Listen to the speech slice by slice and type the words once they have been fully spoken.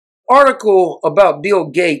article about Bill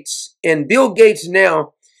Gates, and Bill Gates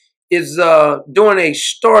now is doing a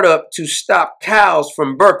startup to stop cows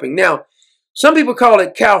from burping. Now, some people call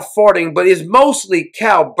it cow farting, but it's mostly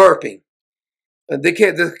cow burping.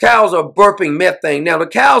 The cows are burping methane. Now, the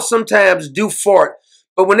cows sometimes do fart,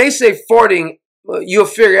 but when they say farting, you'll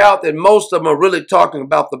figure out that most of them are really talking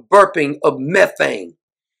about the burping of methane.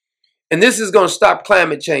 And this is going to stop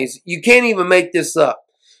climate change. You can't even make this up.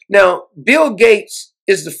 Now, Bill Gates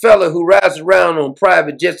is the fella who rides around on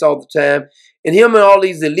private jets all the time, and him and all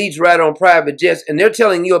these elites ride on private jets, and they're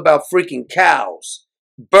telling you about freaking cows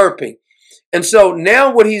burping. And so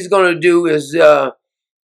now what he's going to do is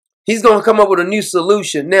he's going to come up with a new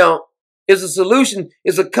solution. Now,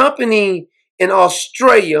 it's a company in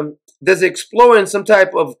Australia that's exploring some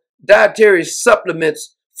type of dietary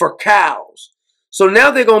supplements for cows. So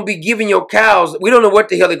now they're going to be giving your cows, we don't know what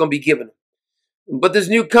the hell they're going to be giving them. But this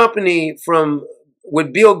new company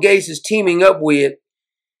with Bill Gates is teaming up with,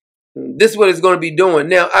 this is what it's going to be doing.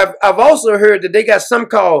 Now, I've also heard that they got some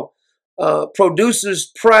called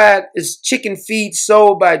Producer's Pride. It's chicken feed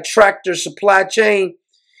sold by Tractor Supply Chain.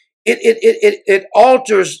 It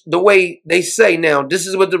alters the way they say now. This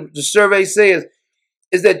is what the survey says,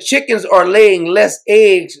 is that chickens are laying less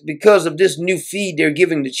eggs because of this new feed they're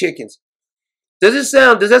giving the chickens. Does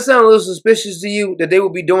that sound a little suspicious to you that they will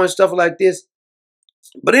be doing stuff like this?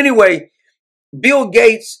 But anyway, Bill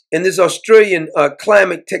Gates and this Australian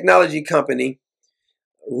climate technology company,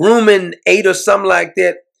 Rumen 8 or something like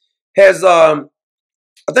that, has, I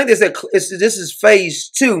think they said this is phase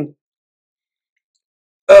 2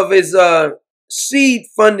 of his seed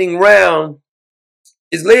funding round.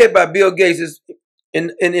 Is led by Bill Gates,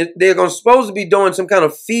 and they're supposed to be doing some kind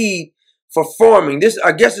of feed for farming. This,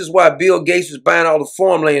 I guess, is why Bill Gates was buying all the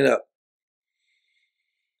farmland up.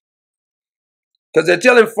 Because they're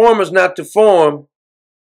telling farmers not to farm.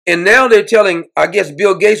 And now they're telling, I guess,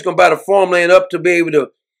 Bill Gates going to buy the farmland up to be able to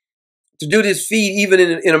do this feed even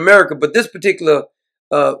in America. But this particular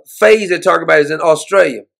phase they're talking about is in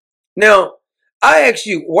Australia. Now, I ask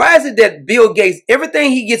you, why is it that Bill Gates,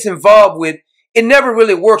 everything he gets involved with, it never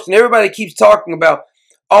really works, and everybody keeps talking about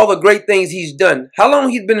all the great things he's done? How long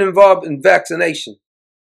he's been involved in vaccination?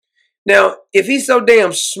 Now, if he's so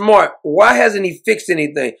damn smart, why hasn't he fixed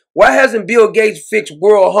anything? Why hasn't Bill Gates fixed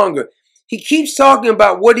world hunger? He keeps talking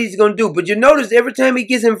about what he's going to do, but you notice every time he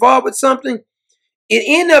gets involved with something, it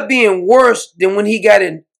ended up being worse than when he got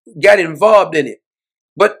involved in it.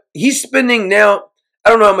 But he's spending now, I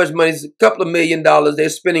don't know how much money, it's a couple of $1 million they're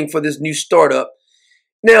spending for this new startup.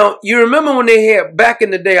 Now, you remember when they had, back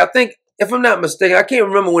in the day, I think, if I'm not mistaken, I can't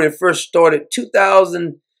remember when it first started,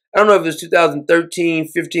 2000, I don't know if it was 2013,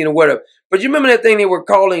 15, or whatever. But you remember that thing they were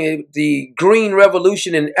calling it the Green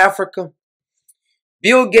Revolution in Africa?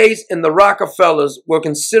 Bill Gates and the Rockefellers were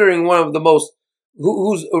considering one of the most,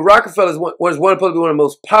 Rockefellers was one of the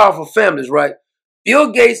most powerful families, right?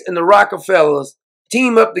 Bill Gates and the Rockefellers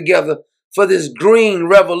team up together for this Green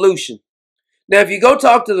Revolution. Now, if you go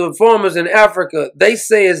talk to the farmers in Africa, they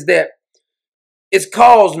say is that it's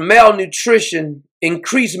caused malnutrition,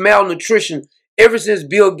 increased malnutrition ever since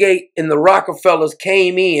Bill Gates and the Rockefellers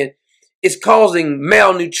came in. It's causing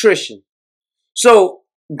malnutrition. So,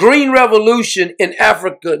 Green Revolution in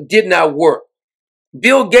Africa did not work.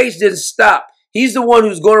 Bill Gates didn't stop. He's the one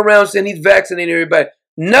who's going around saying he's vaccinating everybody.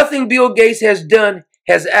 Nothing Bill Gates has done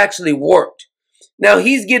has actually worked. Now,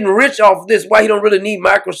 he's getting rich off this. Why he don't really need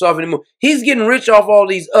Microsoft anymore. He's getting rich off all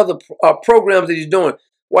these other programs that he's doing.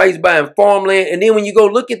 Why he's buying farmland. And then when you go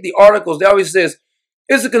look at the articles, they always says,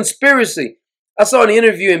 it's a conspiracy. I saw an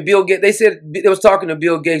interview in Bill Gates. They said, they was talking to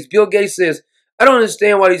Bill Gates. Bill Gates says, I don't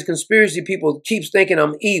understand why these conspiracy people keeps thinking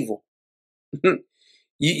I'm evil.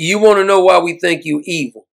 You want to know why we think you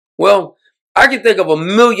evil? Well, I can think of a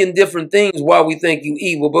million different things why we think you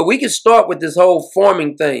evil. But we can start with this whole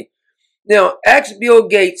farming thing. Now, ask Bill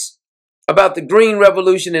Gates about the Green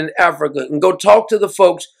Revolution in Africa and go talk to the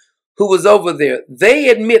folks who was over there. They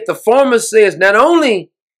admit, the farmers says, not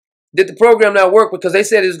only did the program not work because they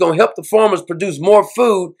said it was going to help the farmers produce more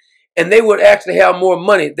food and they would actually have more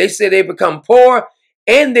money. They said they become poor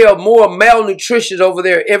and they are more malnutritious over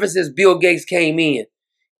there ever since Bill Gates came in.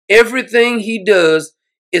 Everything he does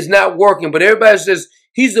is not working, but everybody says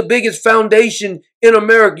he's the biggest foundation in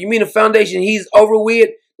America. You mean a foundation he's over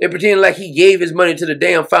with? They're pretending like he gave his money to the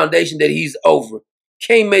damn foundation that he's over.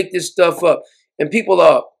 Can't make this stuff up. And people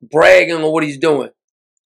are bragging on what he's doing.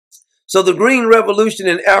 So the Green Revolution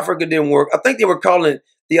in Africa didn't work. I think they were calling it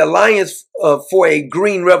the Alliance for a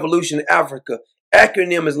Green Revolution in Africa.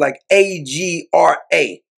 Acronym is like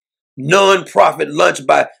AGRA. Non-profit lunch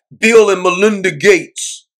by Bill and Melinda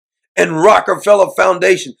Gates. and Rockefeller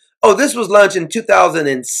Foundation. Oh, this was launched in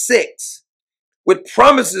 2006 with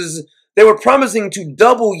promises. They were promising to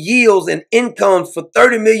double yields and incomes for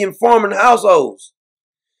 30 million farming households.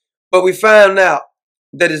 But we found out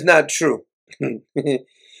that it's not true.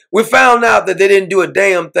 We found out that they didn't do a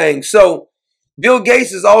damn thing. So Bill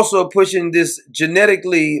Gates is also pushing this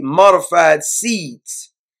genetically modified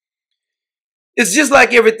seeds. It's just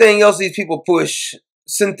like everything else these people push.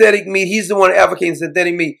 Synthetic meat. He's the one advocating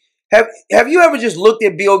synthetic meat. Have you ever just looked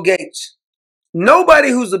at Bill Gates? Nobody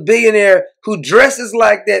who's a billionaire who dresses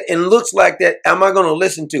like that and looks like that am I going to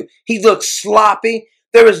listen to. He looks sloppy.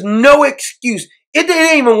 There is no excuse. It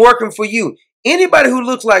ain't even working for you. Anybody who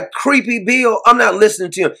looks like creepy Bill, I'm not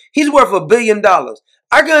listening to him. He's worth $1 billion.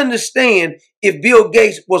 I can understand if Bill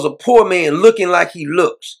Gates was a poor man looking like he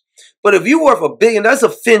looks. But if you're worth $1 billion, that's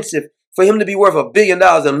offensive for him to be worth $1 billion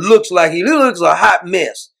and looks like he looks a hot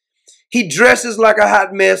mess. He dresses like a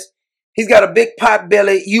hot mess. He's got a big pot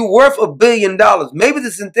belly. You're worth $1 billion. Maybe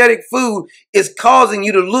the synthetic food is causing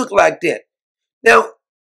you to look like that. Now,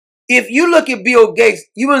 if you look at Bill Gates,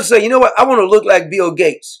 you're going to say, you know what? I want to look like Bill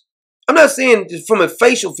Gates. I'm not saying just from a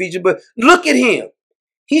facial feature, but look at him.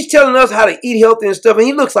 He's telling us how to eat healthy and stuff, and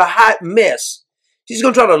he looks a hot mess. He's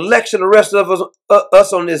going to try to lecture the rest of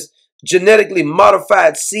us on this genetically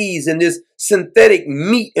modified seeds and this synthetic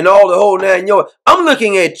meat and all the whole 9 yards. I'm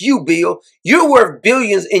looking at you, Bill. You're worth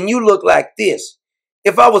billions, and you look like this.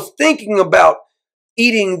 If I was thinking about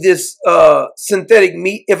eating this synthetic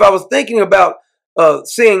meat, if I was thinking about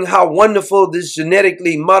saying how wonderful this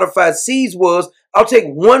genetically modified seeds was, I'll take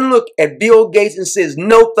one look at Bill Gates and says,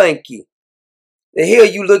 no, thank you. The hell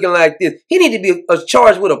you looking like this? He need to be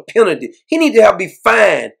charged with a penalty. He need to be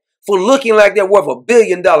fined for looking like that worth $1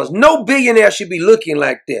 billion. No billionaire should be looking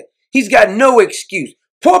like that. He's got no excuse.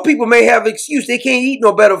 Poor people may have an excuse. They can't eat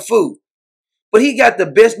no better food. But he got the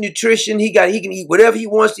best nutrition. He can eat whatever he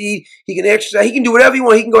wants to eat. He can exercise. He can do whatever he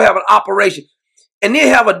wants. He can go have an operation. And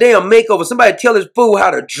then have a damn makeover. Somebody tell his fool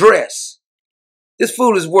how to dress. This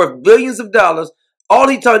fool is worth billions of dollars. All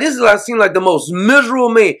he taught, this is like seem like the most miserable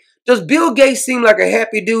man. Does Bill Gates seem like a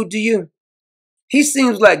happy dude to you? He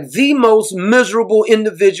seems like the most miserable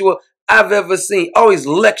individual I've ever seen. Always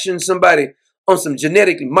lecturing somebody on some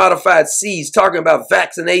genetically modified seeds, talking about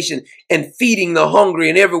vaccination and feeding the hungry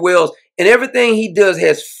and everywhere else. And everything he does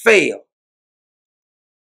has failed.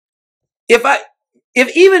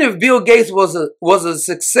 Even if Bill Gates was a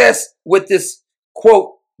success with this,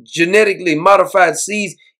 quote, genetically modified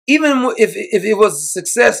seeds, even if it was a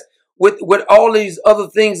success with all these other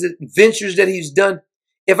things, ventures that he's done,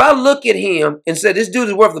 if I look at him and say, this dude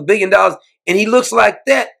is worth $1 billion and he looks like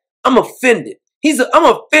that, I'm offended. I'm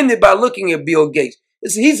offended by looking at Bill Gates.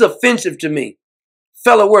 He's offensive to me.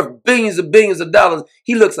 Fella worth billions of dollars.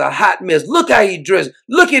 He looks a hot mess. Look how he dresses.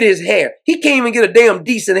 Look at his hair. He can't even get a damn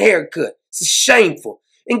decent haircut. It's shameful.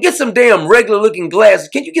 And get some damn regular looking glasses.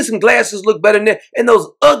 Can't you get some glasses look better than that? And those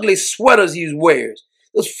ugly sweaters he wears.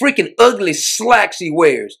 Those freaking ugly slacks he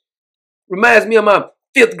wears. Reminds me of my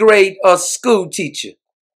 5th grade school teacher.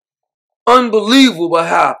 Unbelievable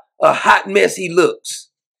how a hot mess he looks.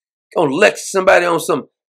 Gonna lecture somebody on some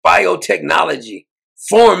biotechnology,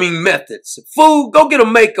 farming methods. Fool, go get a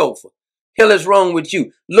makeover. Hell is wrong with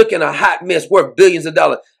you? Looking a hot mess worth billions of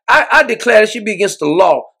dollars. I declare it should be against the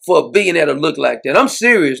law for a billionaire to look like that. I'm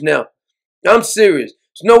serious now. I'm serious.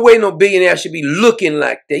 There's no way no billionaire should be looking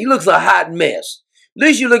like that. He looks a hot mess. At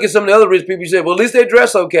least you look at some of the other rich people, you say, well, at least they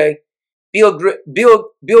dress okay.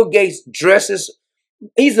 Bill Gates dresses.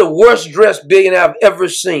 He's the worst dressed billionaire I've ever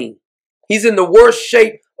seen. He's in the worst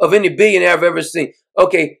shape of any billionaire I've ever seen.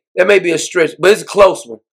 Okay, that may be a stretch, but it's a close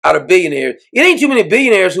one out of billionaires. It ain't too many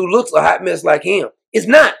billionaires who looks a hot mess like him. It's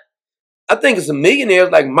not. I think it's some millionaires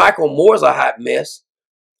like Michael Moore's a hot mess.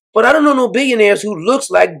 But I don't know no billionaires who looks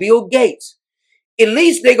like Bill Gates. At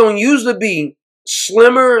least they're going to usually be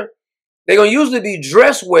slimmer. They're going to usually be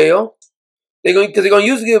dressed well. Because they're going to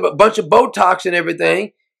usually give a bunch of Botox and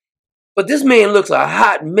everything. But this man looks a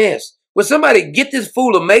hot mess. When somebody get this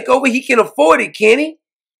fool a makeover, he can afford it, can he?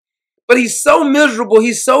 But he's so miserable.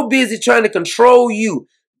 He's so busy trying to control you.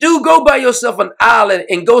 Dude, go buy yourself an island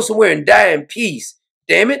and go somewhere and die in peace.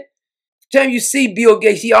 Damn it. Every time you see Bill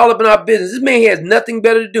Gates, he all up in our business. This man has nothing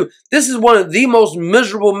better to do. This is one of the most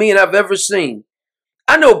miserable men I've ever seen.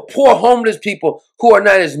 I know poor homeless people who are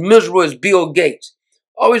not as miserable as Bill Gates.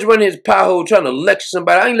 Always running his pie hole trying to lecture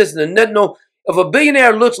somebody. I ain't listening to nothing. No, if a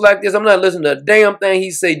billionaire looks like this, I'm not listening to a damn thing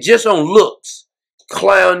he say just on looks.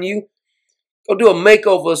 Clown you. Go do a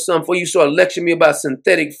makeover or something before you start lecturing me about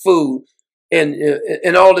synthetic food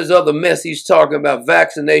and all this other mess he's talking about,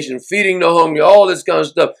 vaccination, feeding the hungry, all this kind of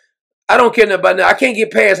stuff. I don't care nothing about that. I can't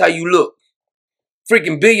get past how you look.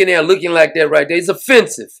 Freaking billionaire looking like that right there. It's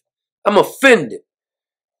offensive. I'm offended.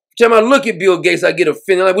 Every time I look at Bill Gates, I get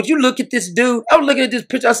offended. Like, would you look at this dude? I was looking at this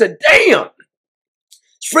picture. I said, damn.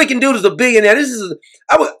 This freaking dude is a billionaire.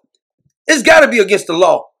 It's got to be against the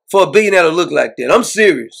law for a billionaire to look like that. I'm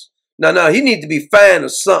serious. No, he needs to be fined or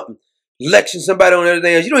something. Lecturing somebody on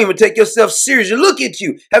everything else. You don't even take yourself serious. You look at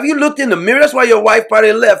you. Have you looked in the mirror? That's why your wife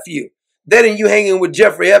probably left you. That and you hanging with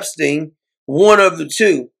Jeffrey Epstein, one of the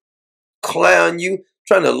two. Clown you,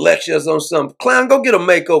 trying to lecture us on something. Clown, go get a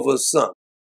makeover or something.